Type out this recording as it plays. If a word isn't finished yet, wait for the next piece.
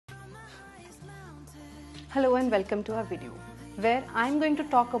Hello and welcome to our video, where I am going to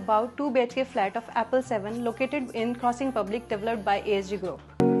talk about 2 BHK flat of Apple 7 located in Crossing Public developed by ASG Group.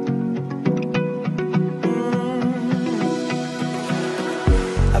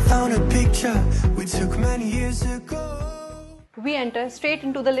 I found a picture we took many years ago. We enter straight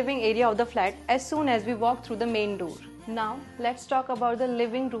into the living area of the flat as soon as we walk through the main door. Now let's talk about the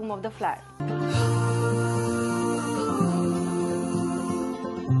living room of the flat.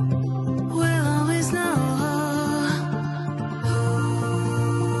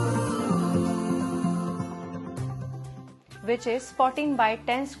 Which is 14 by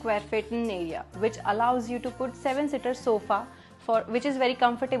 10 square feet in area, which allows you to put 7-seater sofa which is very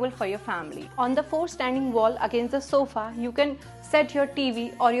comfortable for your family. On the 4 standing wall against the sofa, you can set your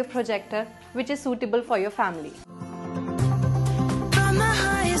TV or your projector, which is suitable for your family. From the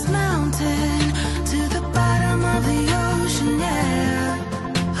highest mountain to the bottom of the ocean, yeah.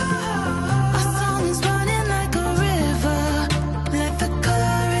 Our song is running like a river. Let the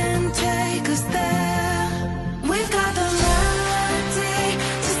current take us there. We've got the melody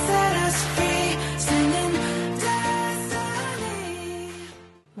to set us free, singing destiny.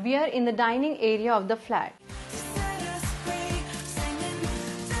 We are in the dining area of the flat,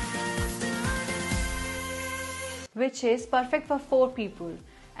 which is perfect for 4 people,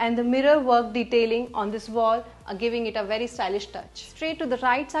 and the mirror work detailing on this wall are giving it a very stylish touch. Straight to the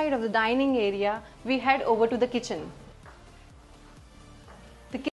right side of the dining area, we head over to the kitchen.